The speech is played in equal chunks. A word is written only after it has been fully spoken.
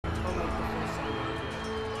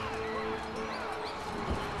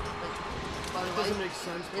doesn't make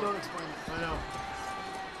sense. They don't explain it. I know.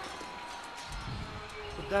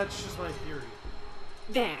 But that's just my theory.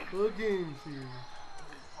 There. The game theory.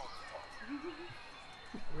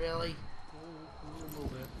 Really? A little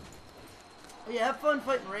bit. Oh, yeah, have fun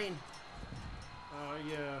fighting Rain.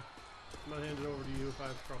 Yeah. I'm gonna hand it over to you if I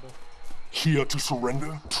have trouble. Here to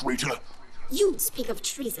surrender, traitor? You speak of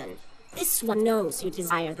treason. This one knows you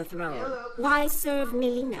desire the throne. Why serve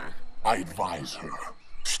Melina? I advise her.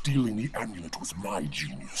 Stealing the amulet was my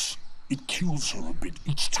genius. It kills her a bit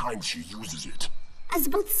each time she uses it. As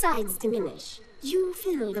both sides diminish, you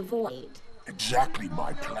fill the void. Exactly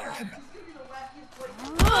my plan.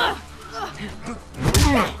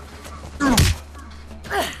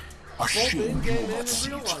 A shame you will not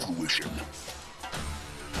see its fruition.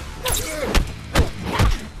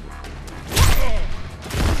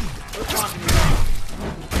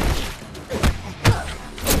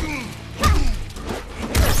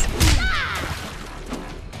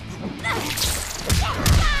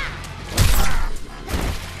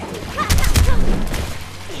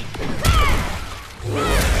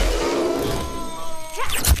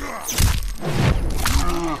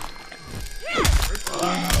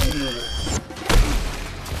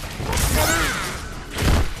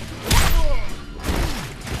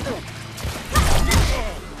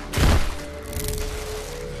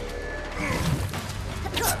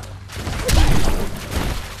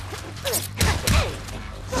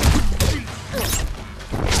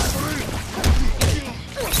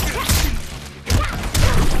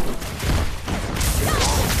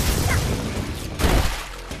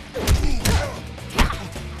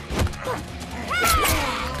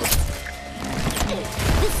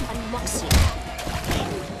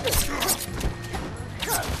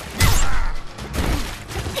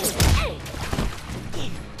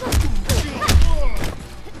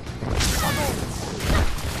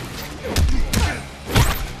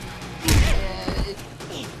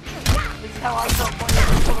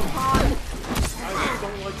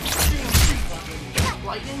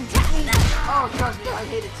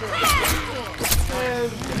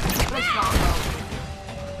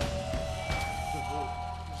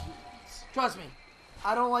 Trust me,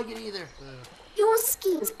 I don't like it either. Your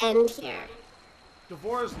schemes end here.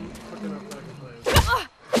 Devora's cooking up that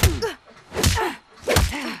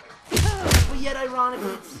But yet,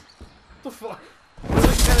 ironically, it's... the fuck?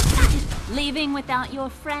 Leaving without your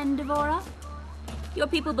friend, Devora? Your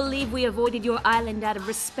people believe we avoided your island out of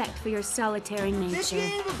respect for your solitary This nature.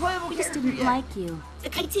 game a playable We just character didn't yet. like you. The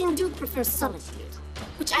Kytinn do prefer solitude,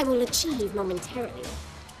 which I will achieve momentarily.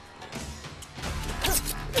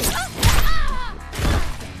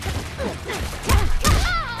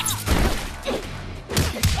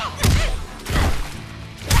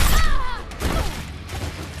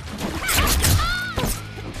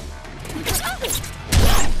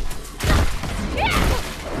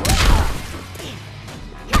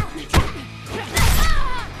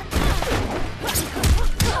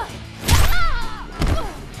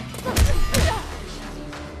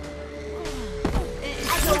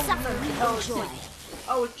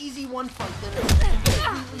 Oh, an easy one fight, then it's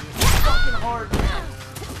completely fucking hard.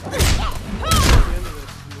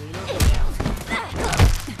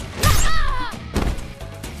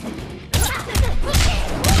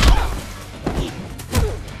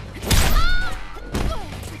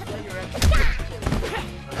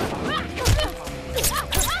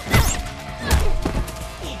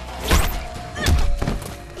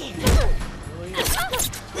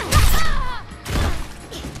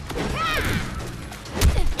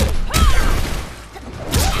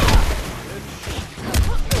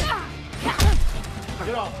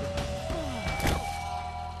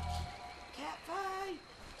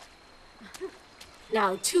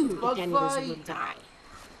 Now two Bug genders fight. will die.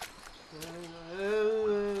 She's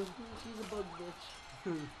a bug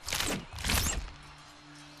bitch.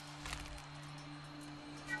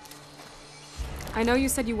 I know you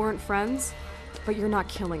said you weren't friends, but you're not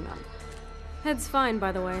killing them. Head's fine,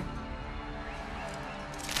 by the way.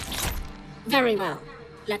 Very well.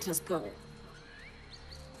 Let us go.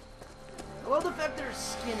 I love the fact their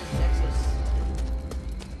skin is Texas.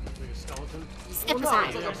 Like a skeleton? Step No,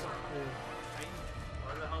 aside. it's like a...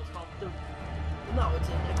 No, it's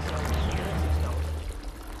an exoskeleton.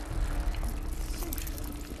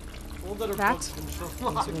 Well, that are That bugs from is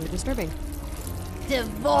Sherlock. really disturbing.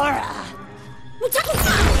 Devora!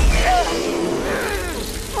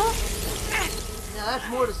 Now that's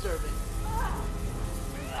more disturbing.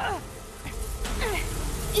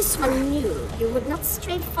 This one knew you would not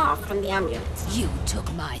stray far from the amulet. You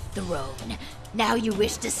took my throne. Now you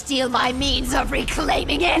wish to steal my means of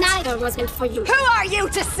reclaiming it? Neither was meant for you. Who are you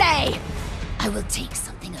to say? I will take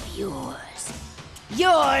something of yours.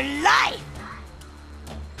 Your life!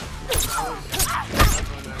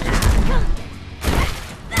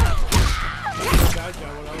 Bad guy,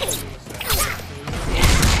 what else are you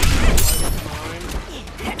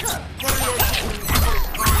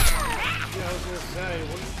yeah, I was gonna say,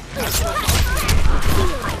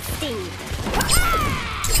 Feel my sting.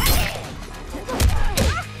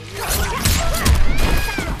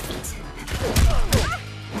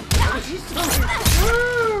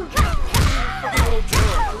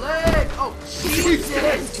 Leg! Oh,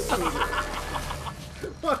 Jesus!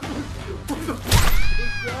 what the fuck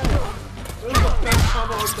is that? That was the best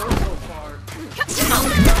combo I've done so far.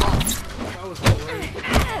 That was great.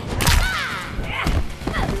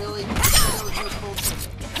 Really? That was no bullshit.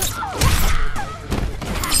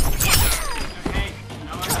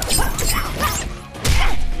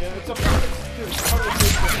 Yeah, it's a part of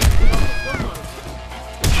the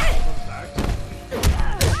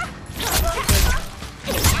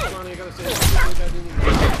I gotta say,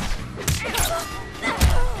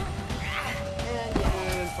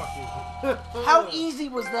 and fuck you. How easy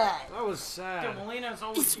was that? That was sad.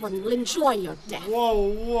 This one will enjoy your death.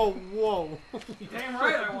 Whoa, whoa, whoa. Damn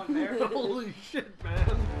right I went there. Holy shit,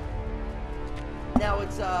 man. Now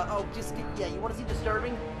it's, oh, just, yeah, you want to see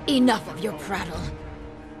disturbing? Enough of your prattle.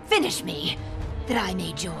 Finish me, that I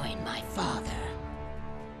may join my father.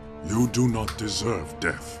 You do not deserve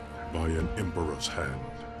death by an emperor's hand.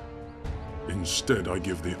 Instead, I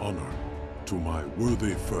give the honor to my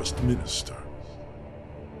worthy first minister.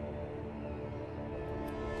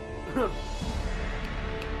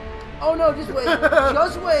 Oh no, just wait.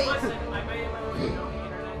 Just wait. Listen, I bet you when we go on the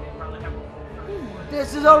internet, they probably have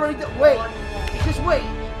This is already wait. Just wait.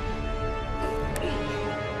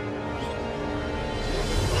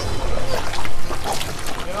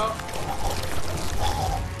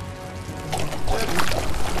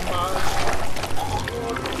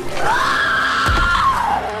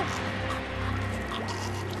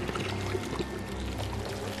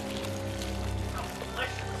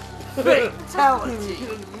 Fatality. He's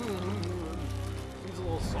a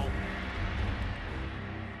little salty.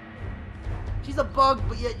 She's a bug,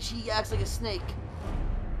 but yet she acts like a snake.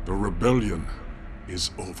 The rebellion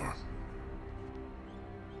is over.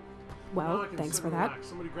 Well, Now I can thanks sit for and that. relax.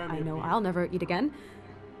 Somebody grab me I a know beer. I'll never eat again.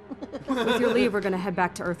 With your leave, we're gonna head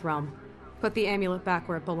back to Earthrealm. Put the amulet back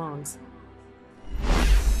where it belongs.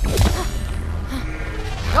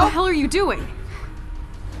 What the hell are you doing?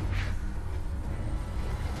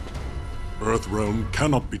 Earthrealm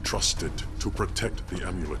cannot be trusted to protect the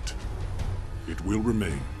amulet. It will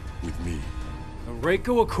remain with me. The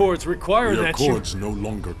Reiko Accords require The that Accords no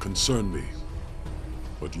longer concern me.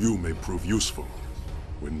 But you may prove useful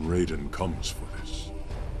when Raiden comes for this.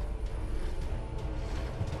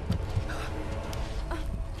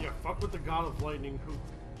 Yeah, fuck with the God of Lightning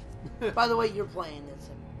who... By the way, you're playing this.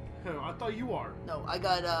 I thought you are. No, I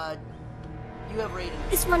got, you have Raiden.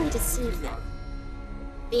 This one deceived them.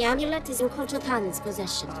 The amulet is in Kototan's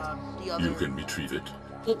possession. The other... You can retrieve it.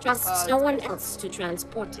 He trusts no one else to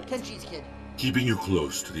transport it. Kenji's kid. Keeping you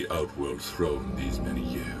close to the Outworld throne these many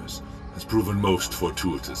years has proven most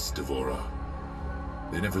fortuitous, D'Vorah.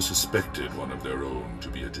 They never suspected one of their own to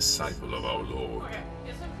be a disciple of our Lord.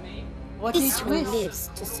 What's he This one twist? lives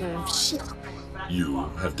to serve Shinnok. You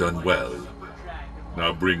have done well.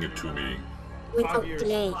 Now bring it to me. Without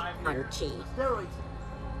delay, Archie. Steroids.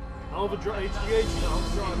 Hell of a drug. HGH is a hell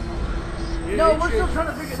of a drug. Yeah, No, we're HGH still trying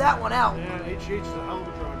to figure that one out. Yeah, HGH is a hell of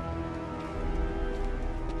a drug.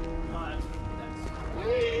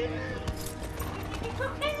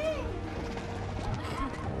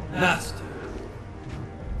 Master.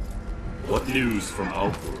 What news from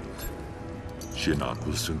Outworld? Shinnok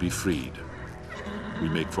will soon be freed. We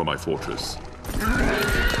make for my fortress. They're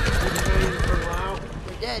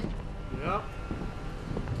dead. Yep.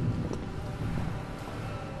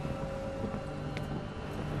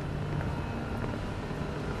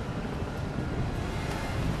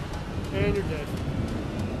 And you're dead.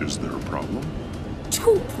 Is there a problem?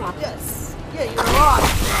 Two problems. Yes. Yeah, you're alive.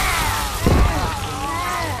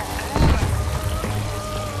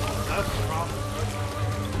 That's the problem.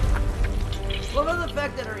 What about the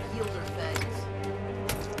fact that her heels are fangs?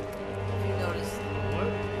 Have you noticed? What?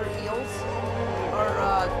 Her heels are,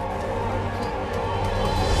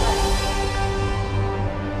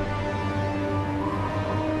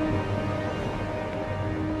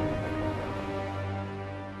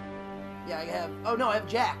 yeah, I have. Oh no, I have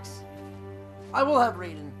Jax. I will have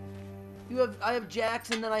Raiden. You have. I have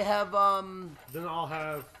Jax, and then I have. Then I'll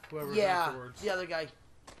have whoever's Yeah, afterwards. the other guy.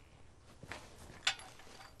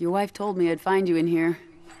 Your wife told me I'd find you in here.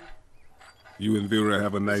 You and Vera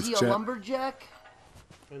have a nice Is he a chat? lumberjack?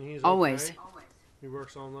 And he's Always. okay. He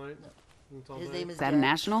works all night. His name is Is that a Jack.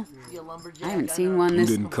 national? Is he a lumberjack? I haven't know. seen one You this...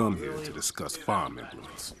 didn't come here to discuss farm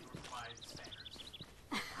implements.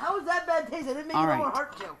 How is that bad taste? I didn't make All it right. over a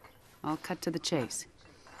heart joke. I'll cut to the chase.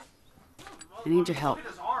 I need your help.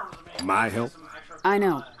 My help? I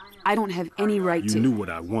know. I don't have any right You to... knew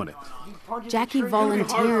what I wanted. Jackie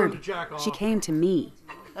volunteered. She came to me.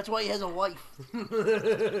 That's why he has a wife.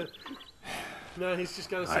 No, he's just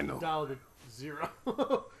got to I set know. the dial to 0.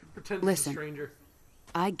 Pretend Listen. he's a stranger.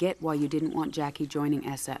 I get why you didn't want Jackie joining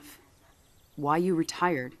SF. Why you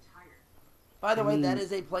retired. By the way, that mean,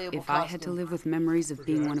 is a playable If I had to live with memories of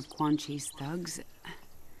being one of Quan Chi's thugs,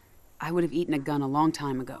 I would have eaten a gun a long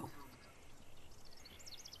time ago.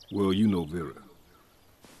 Well, you know Vera.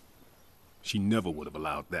 She never would have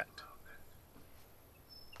allowed that.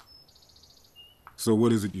 So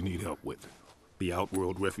what is it you need help with? The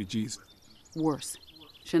Outworld refugees? Worse.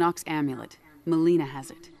 Shinnok's amulet. Melina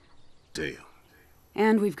has it. Damn.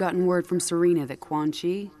 And we've gotten word from Serena that Quan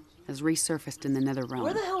Chi has resurfaced in the Nether Realm.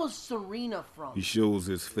 Where the hell is Serena from? He shows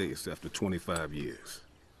his face after 25 years,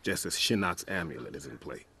 just as Shinnok's amulet is in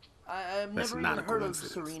play. I've That's never not even a heard of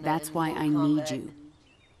coincidence. Serena. That's in why Mortal I need Kombat. you.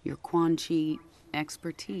 Your Quan Chi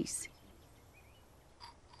expertise.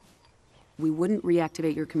 We wouldn't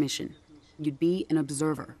reactivate your commission. You'd be an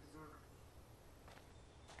observer.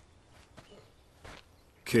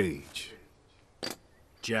 Cage.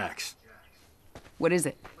 Jax, What is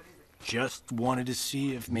it? just wanted to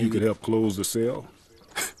see if maybe... You could help close the cell?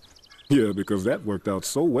 Yeah, because that worked out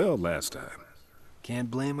so well last time.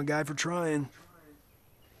 Can't blame a guy for trying.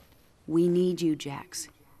 We need you, Jax.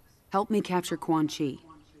 Help me capture Quan Chi.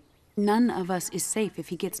 None of us is safe if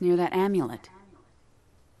he gets near that amulet.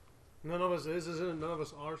 None of us is, isn't it? None of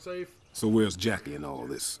us are safe. So where's Jackie in all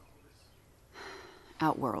this?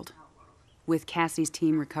 Outworld. With Cassie's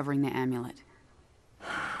team recovering the amulet.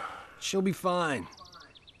 She'll be fine.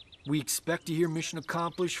 We expect to hear mission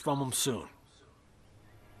accomplished from him soon.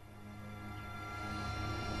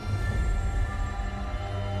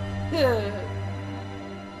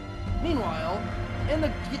 Meanwhile, in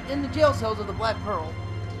the jail cells of the Black Pearl,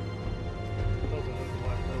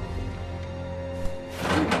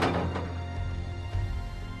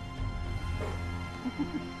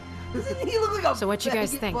 doesn't he look like a So what you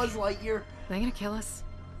guys faggot think? Buzz Lightyear? Are they gonna kill us?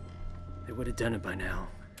 They would have done it by now.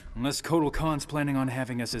 Unless Kotal Khan's planning on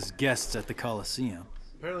having us as guests at the Coliseum.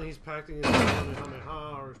 Apparently he's packing his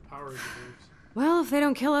Kamehameha or his Power Ranger boots. Well, if they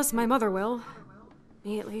don't kill us, my mother will.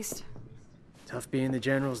 Me, at least. Tough being the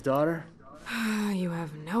General's daughter? You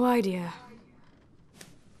have no idea.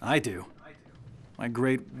 I do. My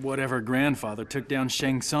great whatever grandfather took down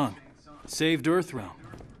Shang Tsung. Saved Earthrealm.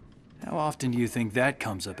 How often do you think that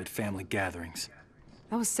comes up at family gatherings?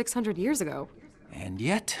 That was 600 years ago. And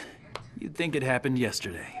yet, you'd think it happened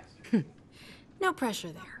yesterday. No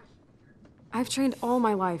pressure there. I've trained all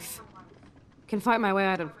my life. Can fight my way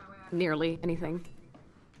out of nearly anything.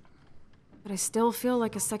 But I still feel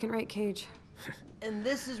like a second-rate Cage. And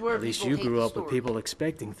this is where At least people you hate grew the up with story. people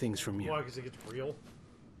expecting things from you. Why? Because it gets real?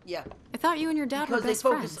 Yeah. I thought you and your dad Because were they best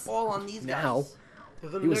focus friends. all on these Now,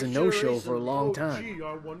 guys. he was a no-show for a long time. Gee,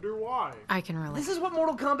 I wonder why. I can relate. This is what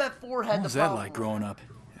Mortal Kombat 4 had What to was that follow. like growing up?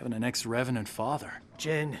 Having an ex-revenant father?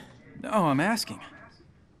 Jen. No, I'm asking.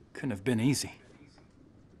 Couldn't have been easy.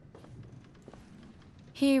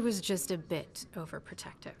 He was just a bit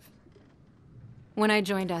overprotective. When I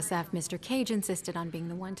joined SF, Mr. Cage insisted on being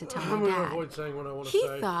the one to tell I'm my gonna dad. avoid saying what I want to He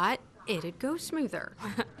say. thought it'd go smoother.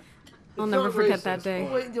 I'll It's never not forget racist. that day.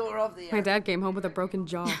 Wait until we're off the air. My dad came home with a broken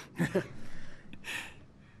jaw.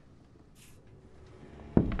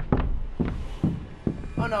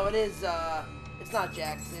 Oh no, it is, it's not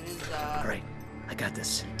Jax, it is, All right, I got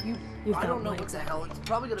this. You've I got don't know one. what the hell, it's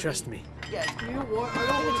probably gonna Trust be... me. Yeah, it's You know what? I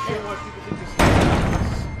don't understand why people think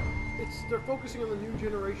this is... They're focusing on the new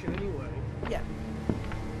generation anyway. Yeah.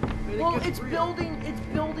 And Well, gets it's real.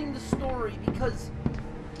 building the story because...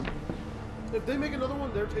 If they make another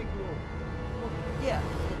one, they're taking over. Yeah,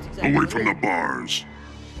 that's exactly Away what from it the is. bars.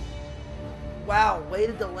 Wow, way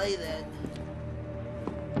to delay that.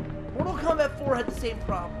 Mortal Kombat 4 had the same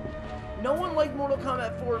problem. No one liked Mortal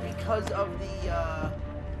Kombat 4 because of the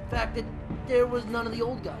fact that there was none of the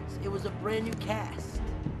old guys. It was a brand new cast.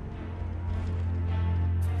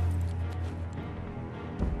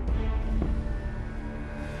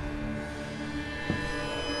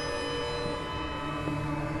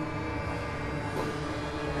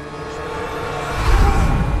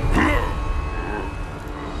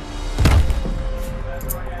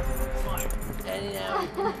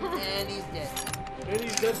 And he's dead. And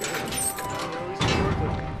he's dead because at least he's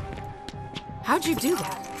worth it. How'd you do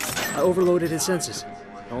that? I overloaded his senses.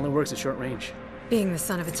 It only works at short range. Being the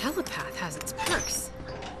son of a telepath has its perks.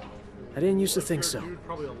 I didn't used to think so. Dude,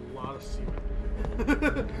 probably a lot of semen.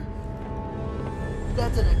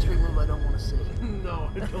 That's an X-ray move I don't want to see. No,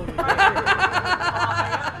 I don't.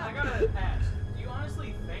 I gotta ask. Do you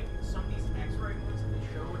honestly think some of these X-ray moves in the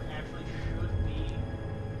show actually should be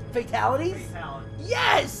Fatalities? fatalities?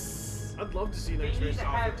 Yes! I'd love to see an They X-ray need to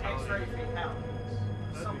style have fatality. X-ray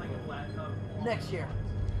fatalities. Something of that. Next year.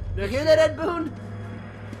 Next You hear year. that, Ed Boon?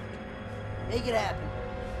 Make it happen.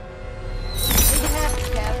 Make it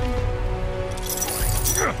happen, Captain.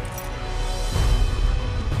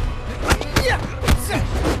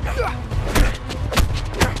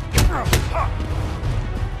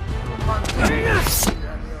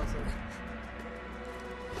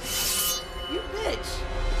 You bitch!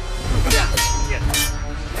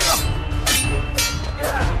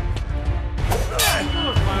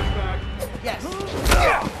 Yes.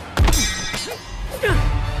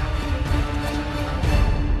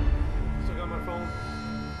 Still got my phone?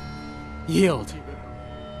 Yield.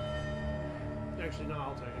 Actually, no,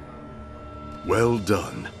 I'll take it. Well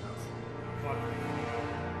done.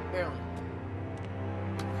 Barely.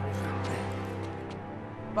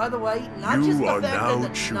 By the way, not You just the are fact now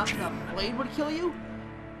that the Chujin. blade would kill you,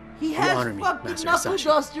 he You has honor me, fucking Master knuckle Hisashi.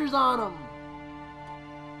 dusters on him.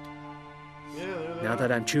 Now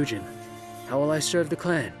that I'm Chujin, how will I serve the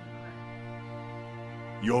clan?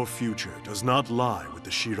 Your future does not lie with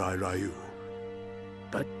the Shirai Ryu.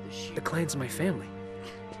 But the clan's my family.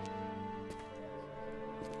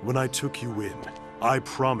 When I took you in, I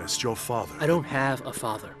promised your father. I don't have a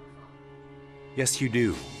father. Yes, you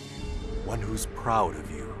do. One who's proud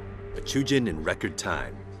of you. A Chujin in record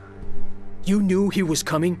time. You knew he was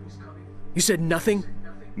coming? You said nothing?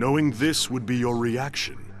 Knowing this would be your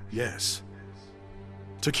reaction, yes.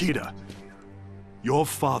 Takeda, your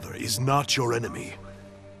father is not your enemy.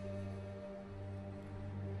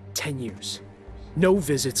 10 years. No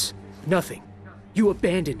visits. Nothing. You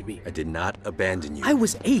abandoned me. I did not abandon you. I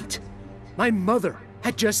was 8. My mother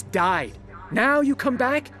had just died. Now you come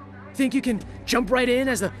back? Think you can jump right in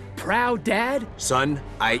as the proud dad? Son,